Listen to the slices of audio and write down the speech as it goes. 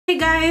Hey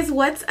guys,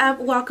 what's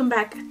up? Welcome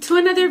back to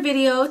another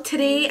video.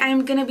 Today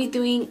I'm gonna be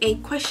doing a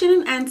question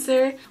and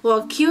answer,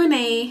 well,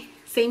 Q&A,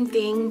 same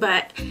thing,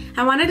 but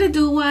I wanted to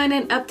do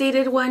an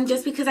updated one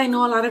just because I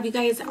know a lot of you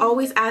guys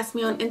always ask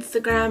me on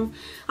Instagram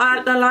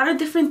a lot of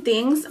different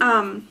things,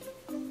 and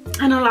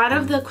a lot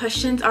of the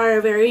questions are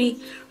very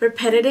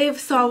repetitive,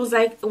 so I was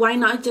like, why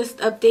not just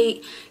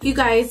update you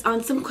guys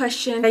on some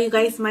questions that you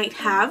guys might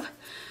have.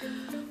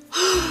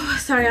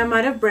 Sorry, I'm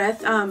out of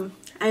breath.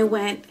 I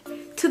went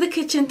to the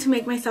kitchen to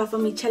make myself a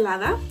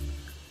michelada.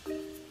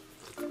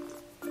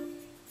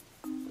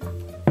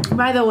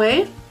 By the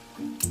way,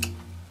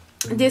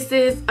 this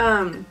is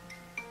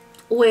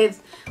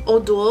with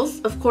O'Doul's.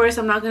 Of course,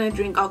 I'm not gonna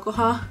drink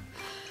alcohol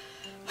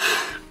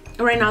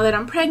right now that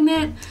I'm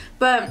pregnant,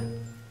 but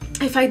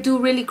if I do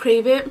really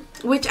crave it,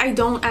 which I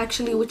don't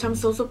actually, which I'm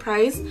so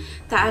surprised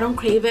that I don't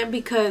crave it,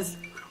 because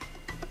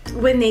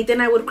with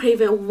Nathan I would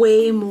crave it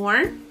way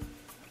more,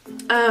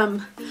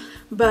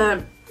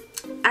 but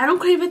I don't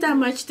crave it that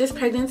much this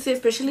pregnancy,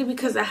 especially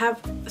because I have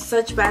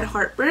such bad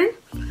heartburn,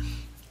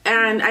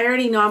 and I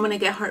already know I'm gonna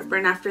get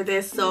heartburn after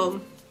this.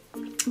 So,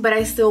 but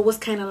I still was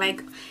kind of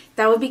like,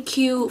 that would be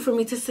cute for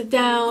me to sit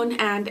down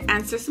and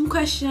answer some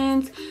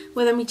questions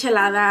with a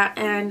michelada,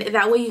 and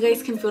that way you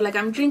guys can feel like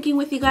I'm drinking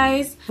with you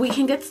guys. We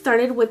can get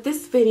started with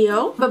this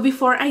video, but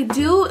before I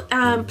do,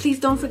 please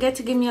don't forget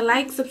to give me a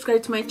like,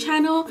 subscribe to my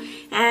channel,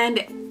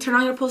 and turn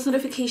on your post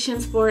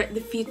notifications for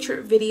the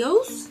future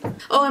videos.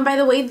 Oh, and by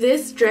the way,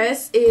 this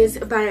dress is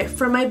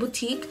from my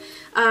boutique.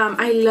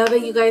 I love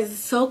it, you guys. It's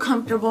so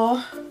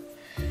comfortable.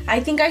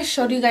 I think I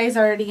showed you guys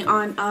already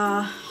on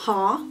a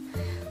haul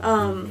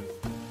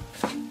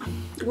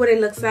what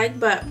it looks like,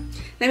 but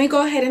let me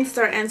go ahead and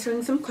start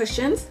answering some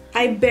questions.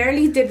 I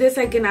barely did this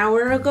like an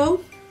hour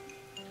ago,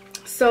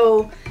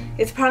 so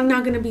it's probably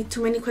not going to be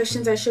too many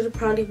questions. I should have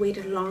probably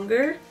waited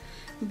longer,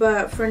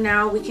 but for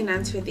now we can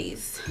answer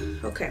these.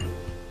 Okay,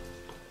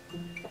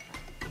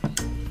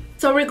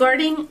 so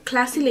regarding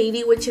Classy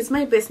Lady, which is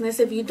my business,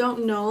 if you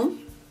don't know,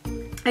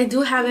 I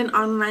do have an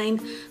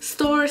online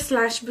store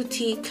 /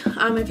 boutique.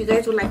 If you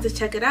guys would like to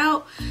check it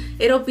out,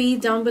 it'll be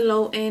down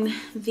below in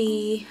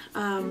the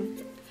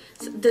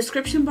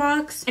description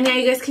box, and yeah,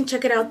 you guys can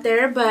check it out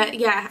there. But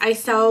yeah, I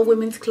sell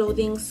women's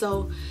clothing,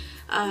 so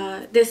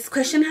this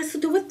question has to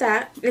do with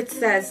that. It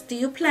says, do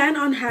you plan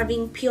on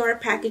having PR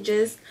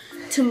packages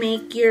to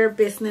make your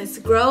business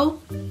grow?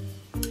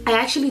 I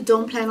actually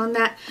don't plan on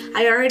that.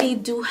 I already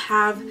do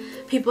have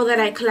people that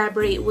I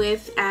collaborate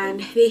with,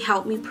 and they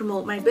help me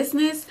promote my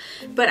business,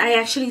 but I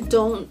actually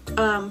don't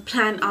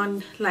plan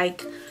on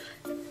like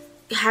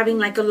having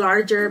like a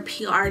larger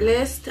PR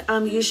list.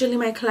 Usually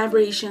my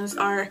collaborations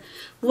are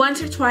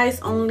once or twice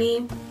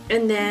only,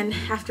 and then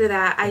after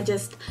that I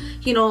just,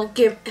 you know,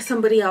 give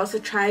somebody else a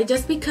try,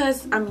 just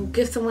because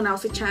give someone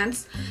else a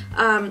chance,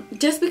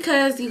 just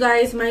because, you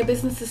guys, my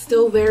business is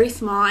still very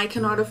small. I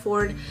cannot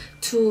afford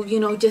to, you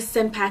know, just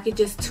send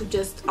packages to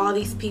just all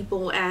these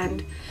people,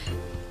 and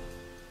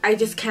I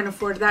just can't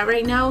afford that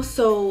right now.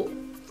 So,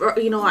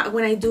 you know,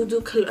 when I do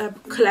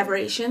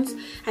collaborations,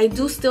 I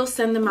do still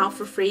send them out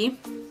for free.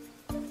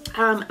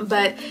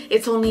 But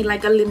it's only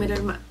like a limited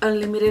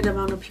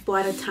amount of people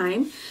at a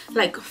time,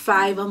 like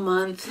 5 a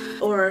month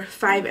or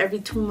 5 every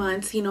 2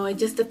 months, you know, it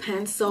just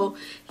depends. So,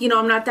 you know,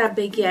 I'm not that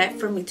big yet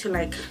for me to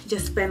like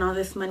just spend all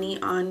this money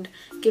on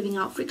giving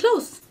out free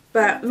clothes,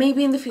 but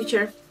maybe in the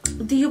future.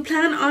 Do you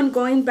plan on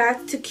going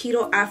back to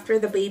keto after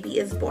the baby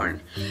is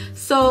born?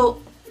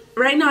 So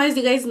right now, as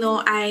you guys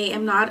know, I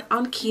am not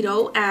on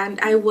keto, and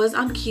I was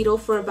on keto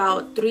for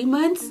about 3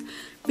 months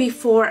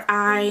before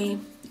I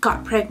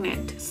got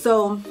pregnant.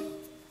 So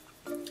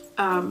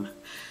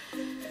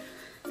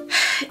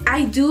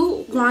I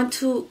do want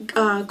to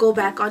go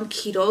back on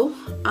keto.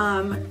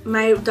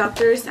 My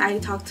doctors, I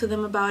talked to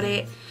them about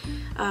it.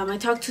 I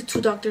talked to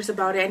 2 doctors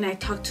about it, and I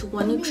talked to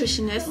 1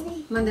 nutritionist.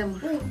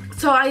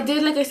 So I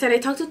did, like I said, I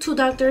talked to 2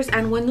 doctors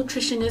and 1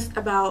 nutritionist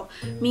about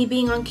me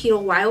being on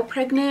keto while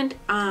pregnant,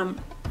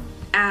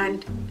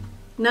 and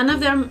none of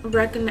them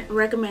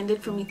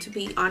recommended for me to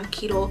be on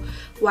keto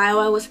while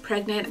I was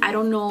pregnant. I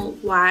don't know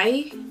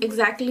why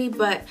exactly,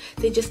 but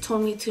they just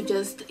told me to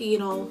just, you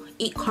know,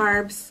 eat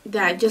carbs,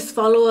 that just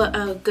follow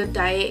a good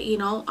diet, you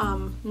know,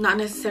 not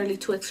necessarily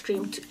too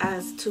extreme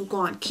as to go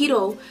on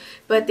keto,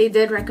 but they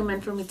did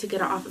recommend for me to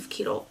get off of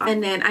keto.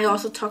 And then I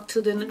also talked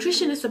to the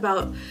nutritionist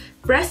about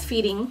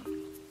breastfeeding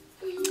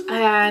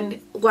and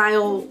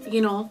while,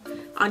 you know,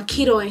 on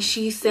keto, and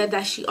she said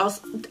that she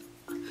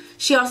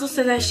also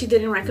said that she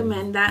didn't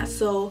recommend that.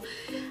 So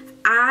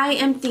I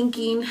am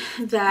thinking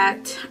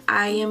that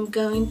I am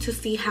going to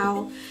see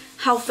how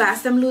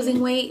fast I'm losing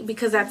weight,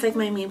 because that's like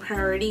my main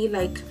priority.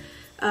 Like,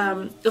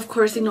 of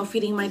course, you know,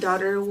 feeding my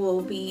daughter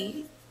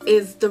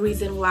is the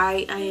reason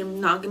why I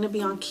am not going to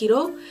be on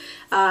keto.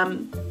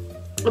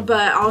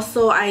 But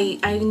also I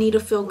need to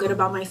feel good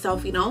about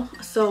myself, you know.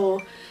 So,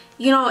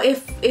 you know,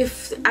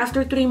 if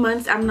after 3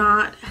 months I'm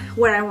not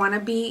where I want to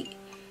be,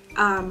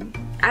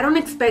 I don't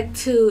expect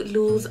to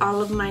lose all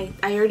of my,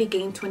 I already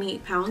gained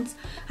 28 pounds.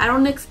 I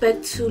don't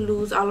expect to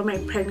lose all of my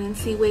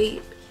pregnancy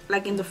weight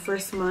like in the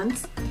first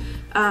months.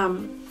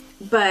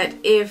 But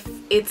if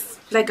it's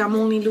like I'm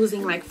only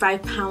losing like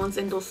 5 pounds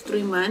in those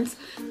 3 months,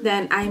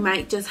 then I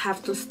might just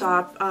have to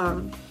stop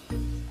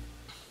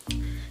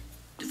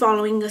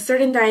following a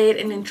certain diet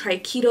and then try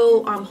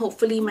keto.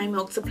 Hopefully my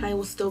milk supply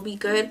will still be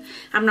good.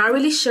 I'm not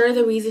really sure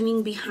the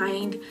reasoning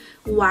behind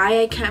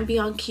why I can't be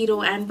on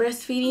keto and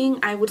breastfeeding.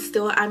 I would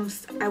still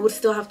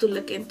have to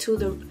look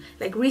into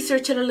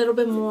research it a little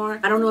bit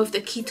more. I don't know if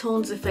the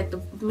ketones affect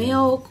the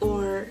milk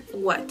or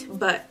what,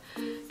 but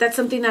that's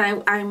something that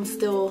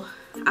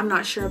I'm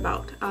not sure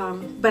about.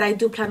 But I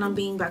do plan on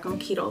being back on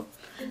keto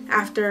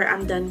after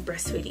I'm done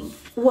breastfeeding.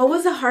 What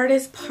was the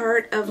hardest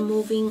part of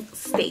moving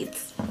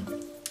states?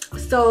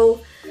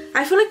 So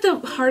I feel like the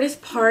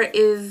hardest part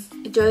is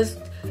just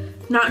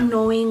not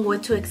knowing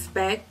what to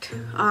expect,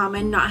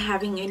 and not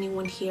having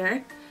anyone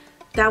here.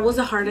 That was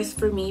the hardest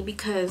for me,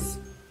 because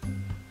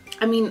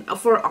I mean,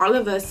 for all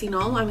of us, you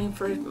know, I mean,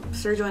 for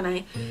Sergio and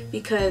I,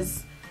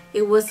 because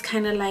it was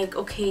kind of like,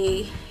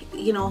 okay,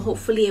 you know,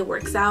 hopefully it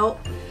works out,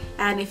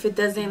 and if it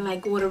doesn't,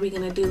 like, what are we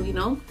gonna do, you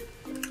know?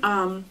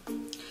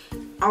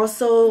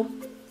 Also,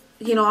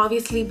 you know,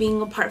 obviously being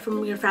apart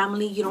from your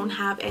family, you don't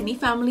have any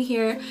family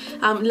here.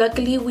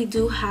 Luckily we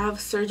do have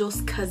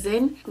Sergio's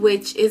cousin,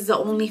 which is the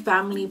only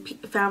family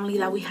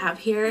that we have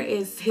here,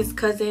 is his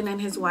cousin and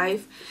his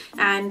wife,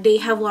 and they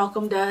have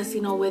welcomed us,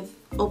 you know, with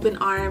open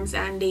arms,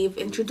 and they've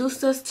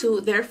introduced us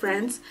to their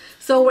friends,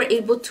 so we're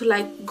able to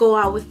like go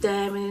out with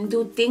them and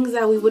do things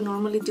that we would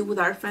normally do with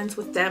our friends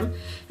with them.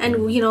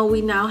 And you know,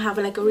 we now have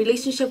like a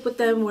relationship with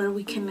them where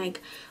we can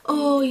like,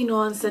 oh, you know,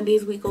 on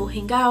Sundays we go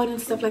hang out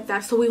and stuff like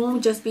that, so we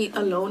won't just be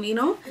alone, you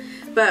know.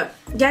 But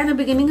yeah, in the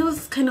beginning it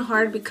was kind of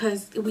hard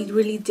because we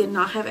really did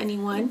not have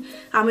anyone.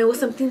 It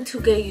was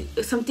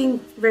something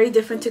very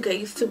different to get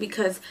used to,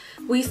 because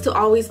we used to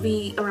always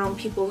be around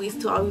people. We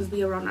used to always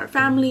be around our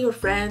family or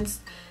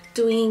friends,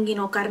 doing, you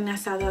know, carne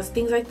asadas,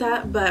 things like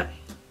that. But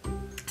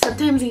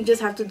sometimes you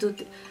just have to do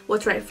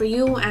what's right for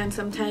you, and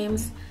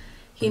sometimes,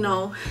 you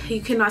know, you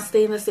cannot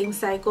stay in the same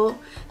cycle.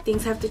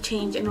 Things have to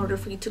change in order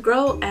for you to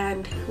grow,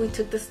 and we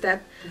took the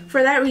step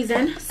for that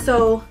reason.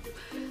 So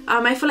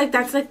I feel like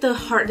that's like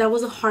that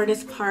was the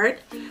hardest part.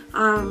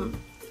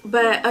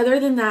 But other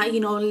than that, you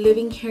know,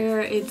 living here,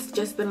 it's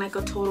just been like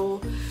a total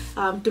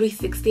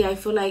 360. I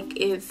feel like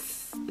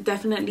it's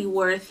definitely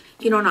worth,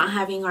 you know, not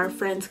having our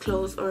friends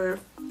close or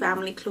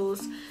family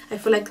close. I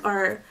feel like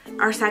our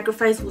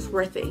sacrifice was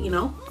worth it, you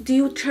know. Do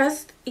you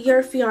trust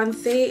your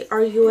fiance?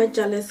 Are you a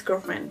jealous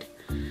girlfriend?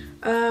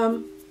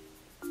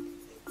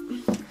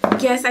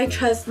 Yes, I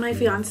trust my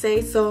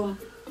fiance. So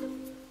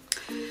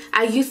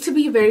I used to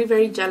be very,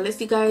 very jealous,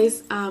 you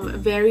guys.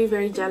 Very,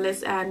 very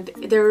jealous, and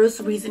there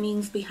was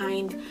reasonings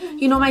behind,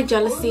 you know, my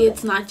jealousy.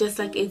 It's not just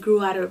like it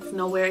grew out of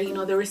nowhere. You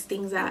know, there was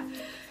things that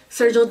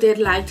Sergio did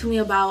lie to me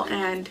about,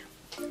 and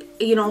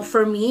you know,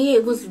 for me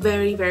it was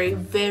very, very,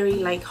 very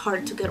like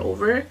hard to get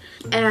over.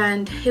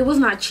 And it was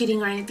not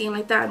cheating or anything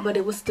like that, but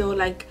it was still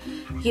like,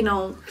 you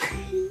know,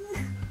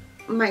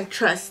 my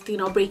trust, you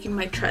know, breaking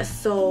my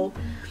trust. So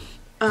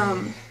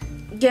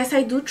yes,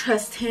 I do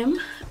trust him.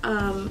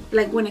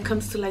 Like when it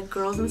comes to like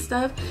girls and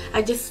stuff,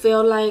 I just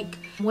feel like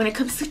when it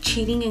comes to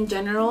cheating in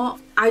general,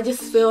 I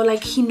just feel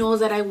like he knows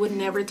that I would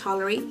never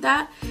tolerate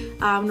that,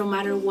 no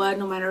matter what,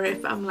 no matter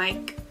if I'm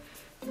like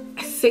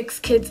 6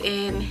 kids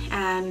in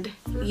and,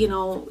 you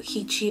know,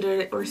 he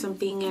cheated or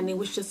something and it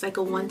was just like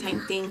a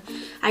one-time thing.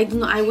 I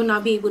would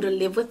not be able to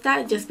live with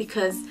that, just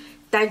because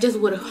that just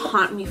would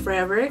haunt me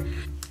forever.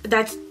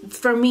 That's,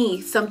 for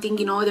me, something,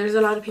 you know, there's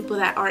a lot of people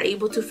that are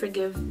able to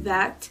forgive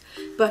that,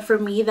 but for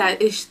me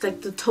that is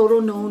like the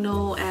total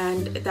no-no.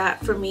 And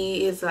that for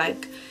me is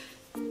like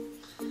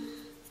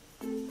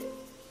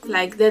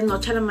de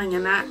noche a la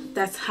mañana,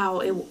 that's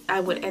how I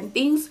would end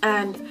things.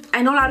 And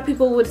I know a lot of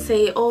people would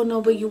say, oh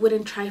no, but you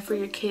wouldn't try for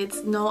your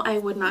kids. No, I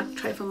would not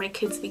try for my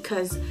kids,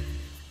 because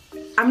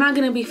I'm not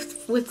gonna be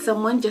with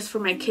someone just for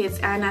my kids.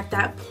 And at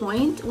that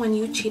point, when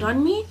you cheat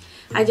on me,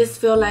 I just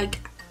feel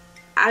like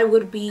I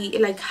would be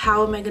like,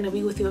 how am I gonna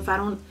be with you if I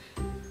don't,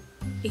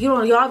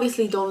 you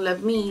obviously don't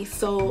love me,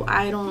 so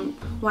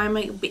why am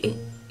I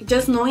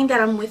just knowing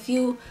that I'm with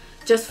you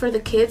just for the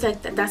kids?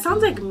 Like that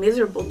sounds like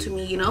miserable to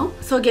me, you know.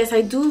 So yes,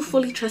 I do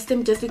fully trust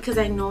him, just because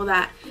I know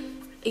that,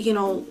 you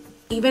know,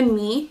 even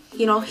me,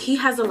 you know, he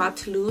has a lot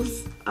to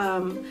lose.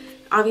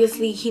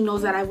 Obviously he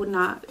knows that I would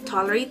not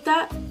tolerate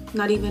that,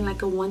 not even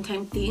like a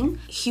one-time thing.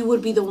 He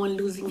would be the one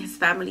losing his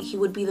family, he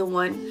would be the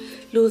one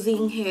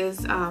losing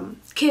his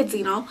kids,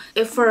 you know.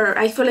 I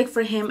feel like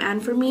for him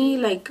and for me,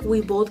 like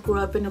we both grew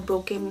up in a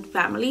broken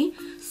family,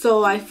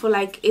 so I feel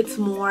like it's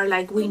more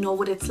like we know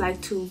what it's like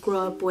to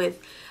grow up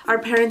with our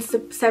parents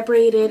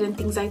separated and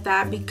things like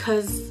that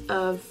because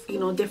of, you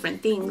know,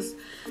 different things.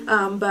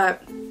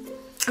 But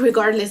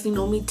regardless, you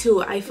know, me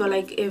too, I feel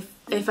like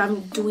if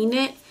I'm doing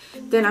it,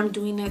 then I'm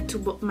doing it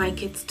to my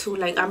kids too.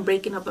 Like I'm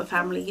breaking up a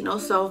family, you know.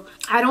 So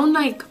I don't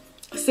like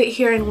sit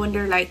here and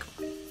wonder like,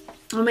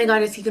 oh my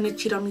god, is he gonna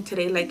cheat on me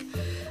today? Like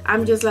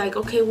I'm just like,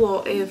 okay,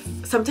 well, if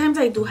sometimes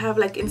I do have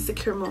like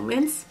insecure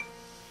moments,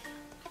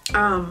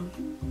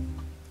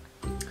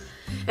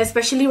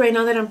 especially right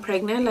now that I'm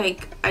pregnant,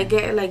 like I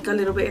get like a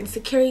little bit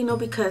insecure, you know,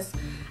 because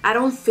I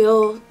don't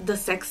feel the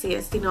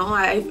sexiest, you know.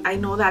 I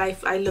know that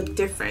I look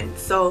different.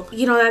 So,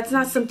 you know, that's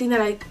not something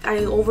that I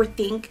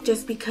overthink,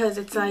 just because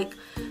it's like,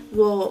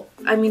 well,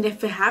 I mean,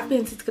 if it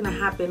happens, it's gonna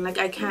happen. Like,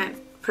 I can't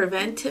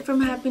prevent it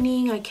from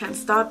happening. I can't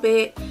stop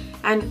it.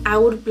 And I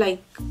would,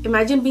 like,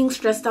 imagine being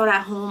stressed out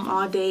at home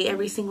all day,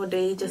 every single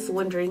day, just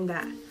wondering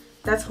that.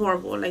 That's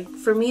horrible. Like,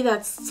 for me,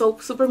 that's so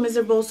super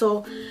miserable.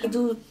 So I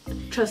do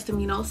trust him,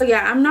 you know. So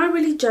yeah, I'm not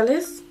really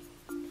jealous.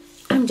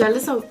 I'm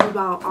jealous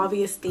about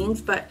obvious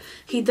things, but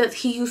he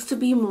used to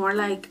be more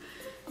like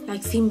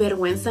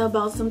sinvergüenza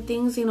about some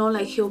things, you know.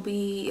 Like, he'll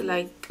be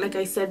like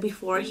I said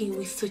before, he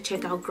used to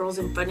check out girls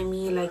in front of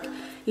me, like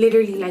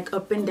literally like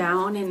up and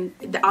down, and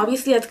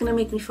obviously that's gonna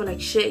make me feel like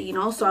shit, you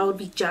know. So I would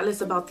be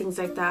jealous about things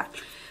like that.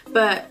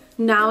 But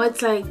now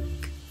it's like,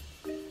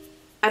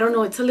 I don't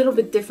know, it's a little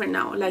bit different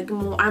now. Like,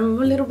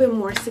 I'm a little bit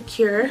more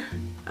secure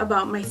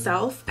about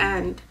myself,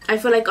 and I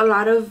feel like a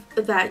lot of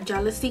that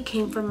jealousy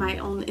came from my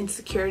own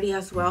insecurity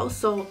as well.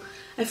 So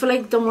I feel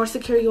like the more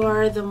secure you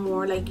are, the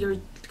more like you're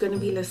gonna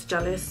be less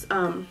jealous.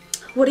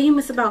 What do you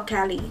miss about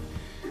Cali?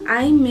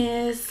 I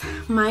miss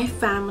my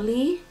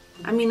family.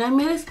 I mean, I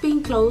miss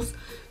being close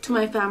to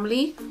my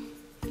family.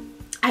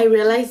 I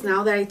realize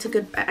now that I took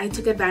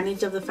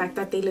advantage of the fact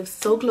that they live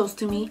so close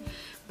to me.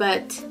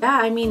 But yeah,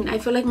 I mean, I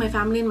feel like my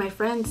family and my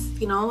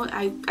friends, you know,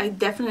 I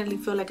definitely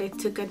feel like I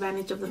took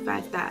advantage of the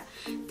fact that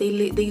they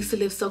used to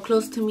live so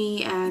close to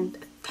me and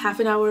half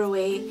an hour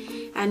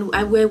away, and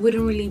I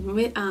wouldn't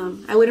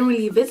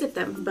really visit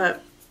them.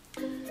 But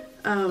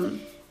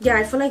yeah,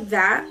 I feel like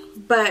that.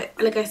 But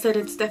like I said,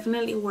 it's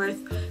definitely worth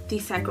the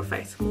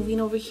sacrifice. Moving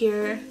over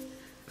here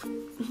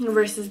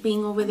versus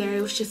being over there,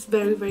 it was just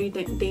very, very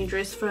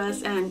dangerous for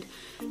us. And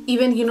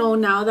even, you know,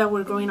 now that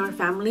we're growing our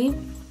family,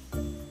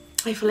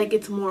 I feel like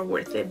it's more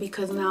worth it,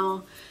 because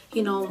now,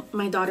 you know,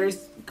 my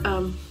daughter's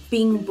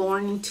being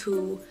born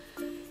into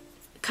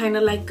kind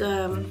of like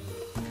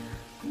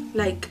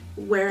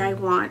where I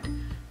want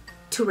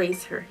to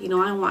raise her. You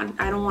know,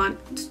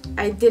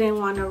 I didn't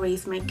want to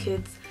raise my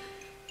kids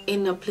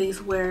in a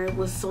place where it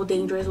was so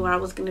dangerous, where I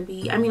was gonna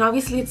be, I mean,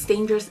 obviously it's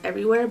dangerous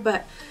everywhere,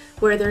 but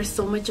where there's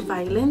so much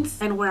violence,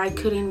 and where I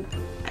could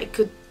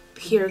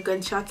hear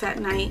gunshots at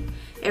night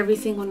every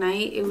single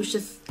night. It was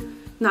just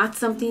not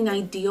something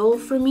ideal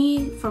for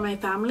me, for my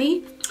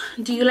family.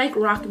 Do you like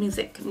rock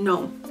music?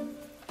 No.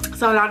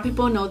 So a lot of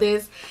people know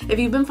this. If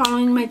you've been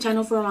following my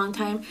channel for a long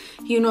time,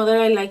 you know that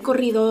I like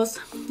corridos,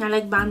 I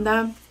like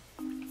banda,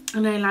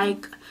 and I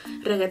like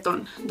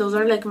reggaeton. Those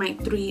are like my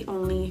three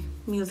only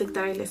music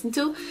that I listen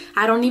to.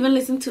 I don't even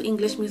listen to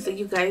English music,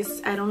 you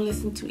guys. I don't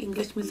listen to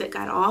English music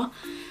at all.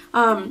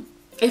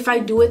 If I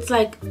do, it's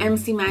like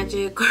MC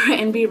Magic or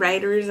NB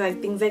Writers,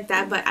 like things like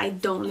that, but I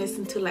don't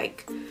listen to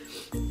like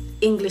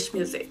English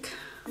music.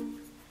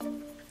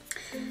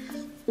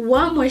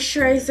 What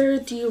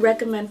moisturizer do you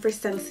recommend for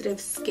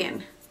sensitive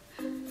skin?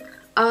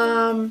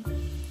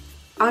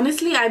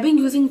 Honestly, I've been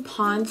using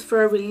Pond's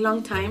for a really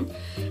long time,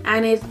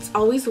 and it's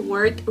always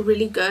worked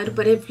really good.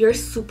 But if you're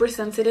super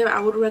sensitive, I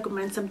would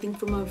recommend something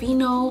from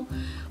Aveeno,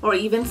 or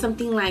even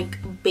something like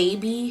a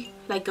baby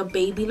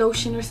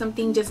lotion or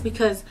something, just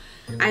because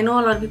I know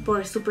a lot of people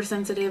are super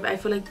sensitive. I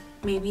feel like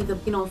maybe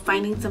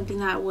finding something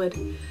that would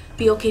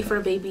be okay for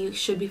a baby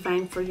should be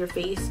fine for your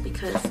face,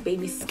 because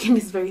baby skin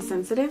is very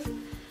sensitive.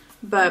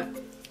 But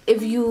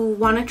if you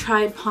want to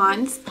try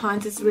Pond's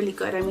is really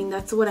good. I mean,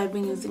 that's what I've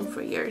been using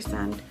for years,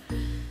 and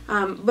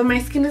but my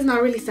skin is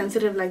not really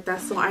sensitive like that,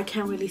 so I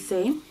can't really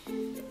say.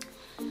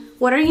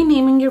 What are you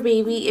naming your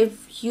baby?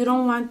 If you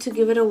don't want to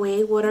give it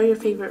away, what are your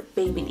favorite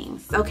baby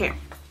names? Okay,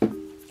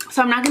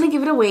 so I'm not gonna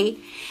give it away.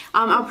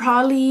 I'll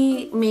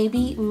probably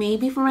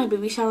maybe for my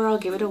baby shower I'll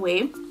give it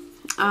away.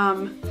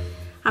 I'm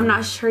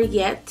not sure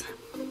yet,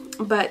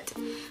 but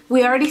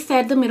we already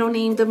said the middle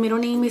name. The middle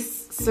name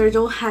is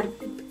Sergio had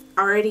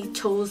already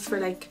chose for,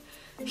 like,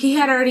 he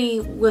had already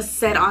was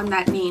set on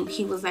that name.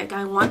 He was like,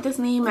 I want this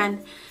name,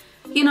 and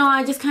you know,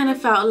 I just kind of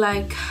felt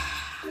like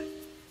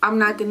I'm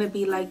not gonna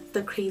be like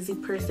the crazy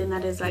person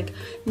that is like,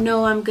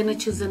 no, I'm gonna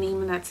choose a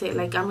name and that's it.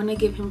 Like, I'm gonna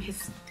give him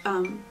his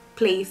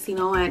place, you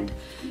know, and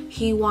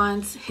he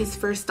wants his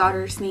first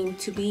daughter's name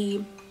to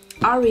be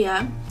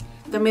Aria,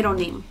 the middle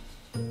name.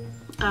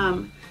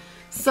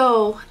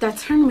 So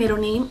that's her middle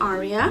name,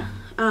 Aria.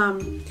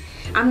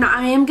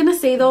 I am gonna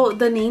say though,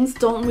 the names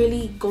don't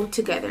really go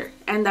together,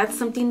 and that's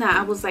something that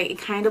I was like, it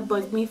kind of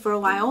bugged me for a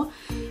while.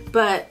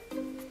 But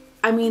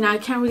I mean, I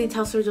can't really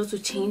tell Sergio to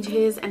change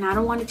his, and I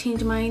don't want to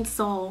change mine,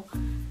 so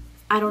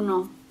I don't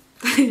know.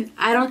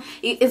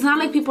 It's not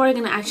like people are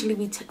gonna actually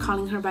be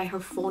calling her by her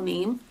full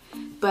name,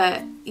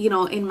 but you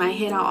know, in my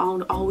head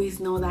I'll always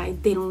know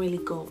that they don't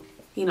really go,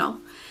 you know.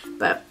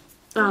 But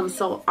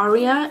so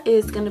Aria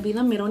is gonna be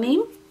the middle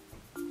name.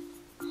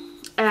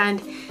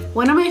 And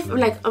one of my,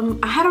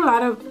 I had a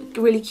lot of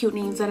really cute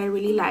names that I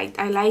really liked.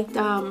 I liked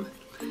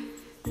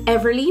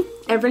Everly.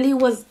 Everly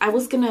was,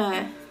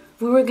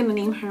 we were gonna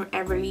name her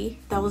Everly.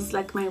 That was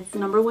like my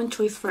 #1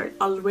 choice for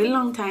a really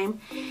long time.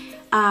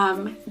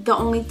 The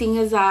only thing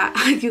is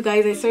that, you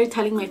guys, I started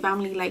telling my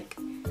family, like,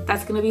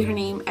 that's gonna be her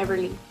name,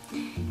 Everly.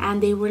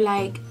 And they were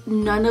like,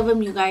 none of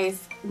them, you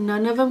guys,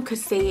 none of them could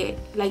say it.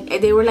 Like,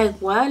 they were like,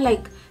 what?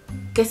 Like,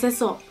 ¿qué es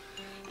eso?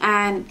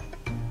 And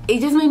it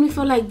just made me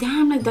feel like,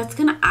 damn, like,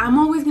 I'm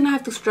always gonna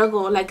have to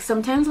struggle. Like,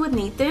 sometimes with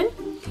Nathan,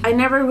 I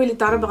never really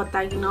thought about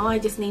that, you know. I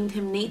just named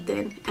him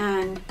Nathan,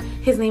 and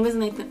his name is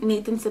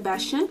Nathan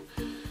Sebastian.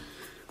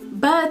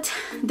 But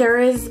there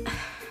is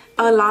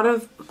a lot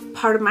of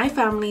part of my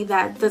family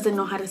that doesn't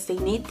know how to say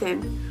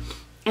Nathan.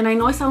 And I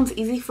know it sounds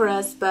easy for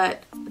us,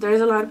 but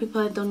there's a lot of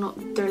people that don't know.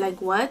 They're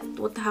like, what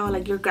the hell?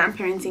 Like, your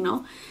grandparents, you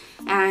know.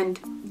 And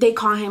they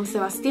call him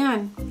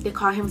Sebastian. They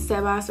call him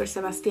Sebas or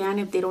Sebastian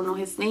if they don't know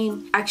his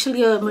name.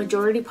 Actually, a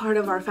majority part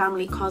of our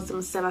family calls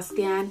him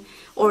Sebastian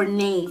or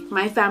Ney.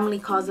 My family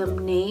calls him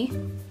Ney.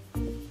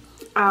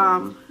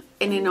 And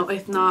you know,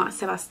 if not,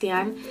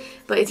 Sebastian.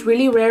 But it's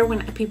really rare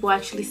when people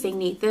actually say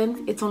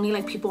Nathan. It's only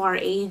like people our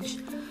age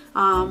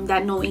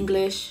that know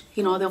English,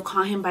 you know, they'll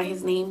call him by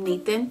his name,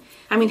 Nathan.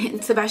 I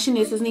mean, Sebastian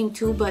is his name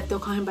too, but they'll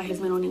call him by his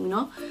middle name, you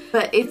know.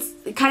 But it's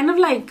kind of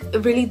like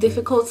really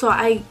difficult, so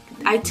I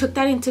took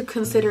that into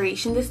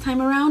consideration this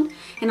time around,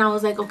 and I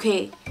was like,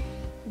 okay,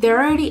 they're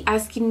already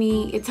asking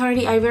me.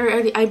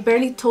 I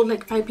barely told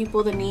like 5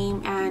 people the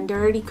name, and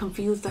they're already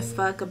confused as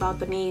fuck about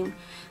the name.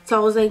 So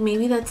I was like,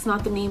 maybe that's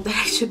not the name that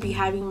I should be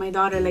having my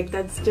daughter. Like,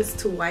 that's just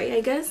too white,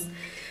 I guess.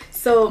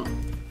 So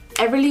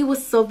Everly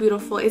was so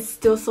beautiful. It's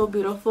still so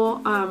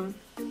beautiful.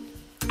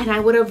 And I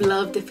would have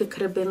loved if it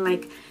could have been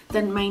like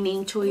then my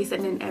name choice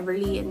and then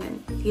Everly and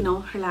then, you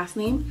know, her last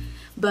name.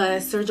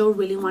 But Sergio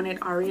really wanted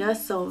Aria,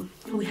 so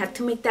we had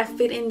to make that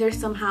fit in there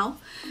somehow.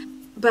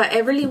 But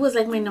Everly was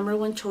like my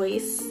 #1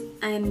 choice.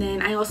 And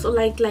then I also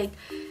like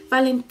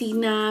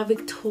Valentina,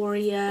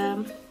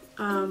 Victoria.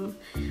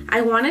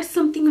 I wanted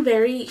something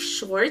very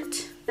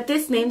short. But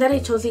this name that I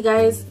chose, you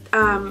guys,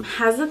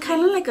 has a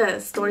kind of like a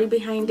story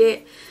behind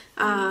it.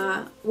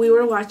 We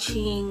were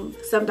watching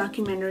some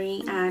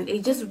documentary and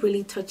it just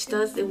really touched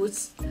us. It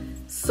was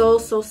so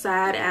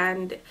sad,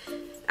 and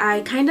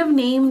I kind of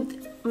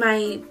named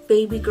my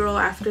baby girl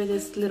after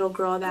this little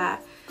girl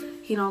that,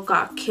 you know,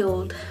 got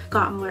killed,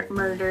 got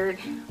murdered.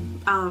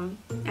 And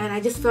I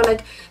just feel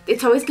like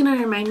it's always gonna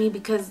remind me,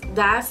 because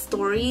that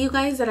story, you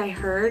guys, that I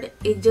heard,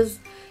 it just,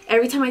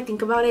 every time I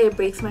think about it, it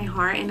breaks my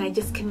heart, and I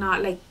just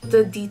cannot, like,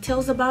 the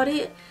details about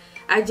it,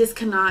 I just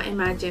cannot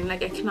imagine.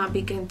 Like, I cannot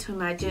begin to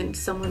imagine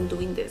someone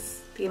doing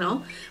this, you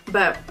know.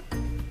 But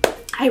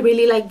I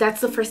really, like,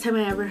 that's the first time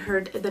I ever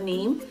heard the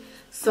name,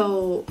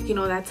 so, you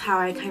know, that's how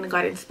I kind of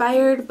got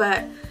inspired.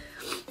 But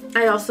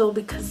I also,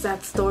 because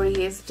that story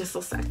is just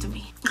so sad to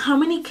me. How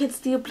many kids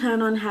do you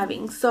plan on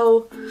having?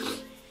 So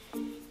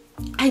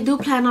I do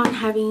plan on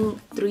having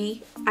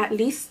 3, at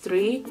least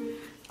 3.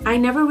 I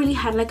never really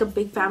had like a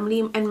big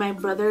family, and my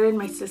brother and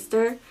my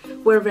sister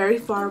were very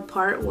far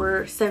apart.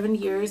 We're 7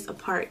 years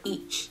apart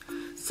each.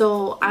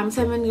 So I'm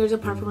 7 years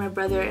apart from my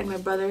brother, and my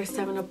brother is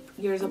 7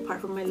 years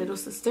apart from my little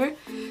sister.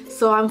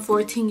 So I'm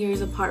 14 years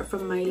apart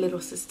from my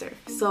little sister.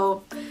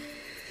 So,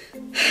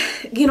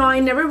 you know, I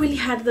never really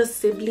had the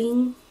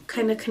sibling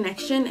kind of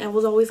connection. I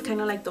was always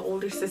kind of like the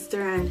older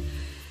sister, and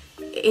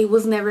it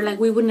was never like,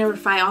 we would never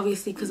fight,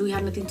 obviously, because we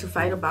had nothing to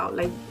fight about.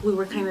 Like, we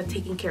were kind of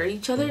taking care of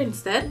each other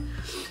instead.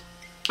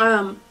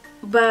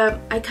 But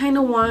I kind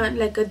of want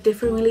like a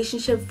different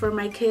relationship for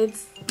my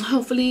kids.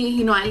 Hopefully,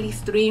 you know, at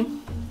least 3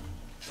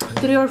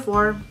 or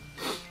 4.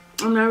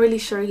 I'm not really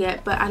sure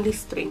yet, but at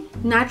least 3.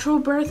 Natural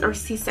birth or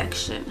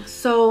C-section.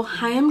 So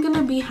I am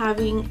gonna be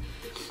having,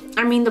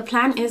 I mean, the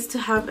plan is to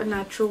have a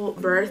natural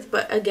birth,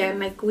 but again,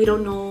 like, we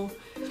don't know,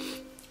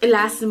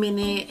 last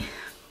minute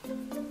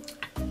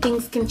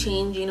things can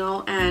change, you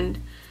know, and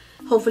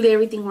hopefully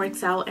everything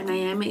works out and I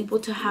am able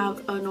to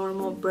have a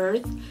normal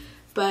birth.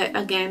 But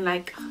again,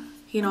 like,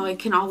 you know, it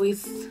can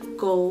always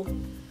go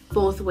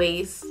both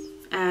ways,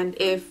 and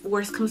if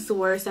worst comes to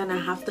worst and I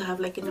have to have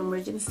like an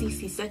emergency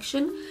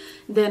C-section,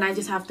 then I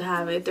just have to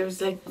have it.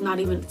 There's like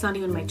it's not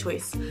even my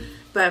choice.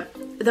 But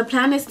the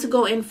plan is to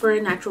go in for a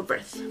natural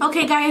birth.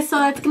 Okay guys, so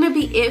that's gonna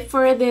be it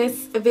for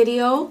this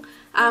video.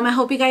 I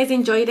hope you guys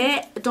enjoyed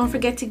it. Don't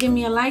forget to give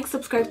me a like,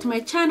 subscribe to my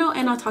channel,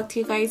 and I'll talk to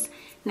you guys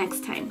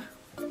next time.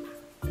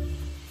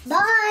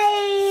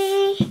 Bye.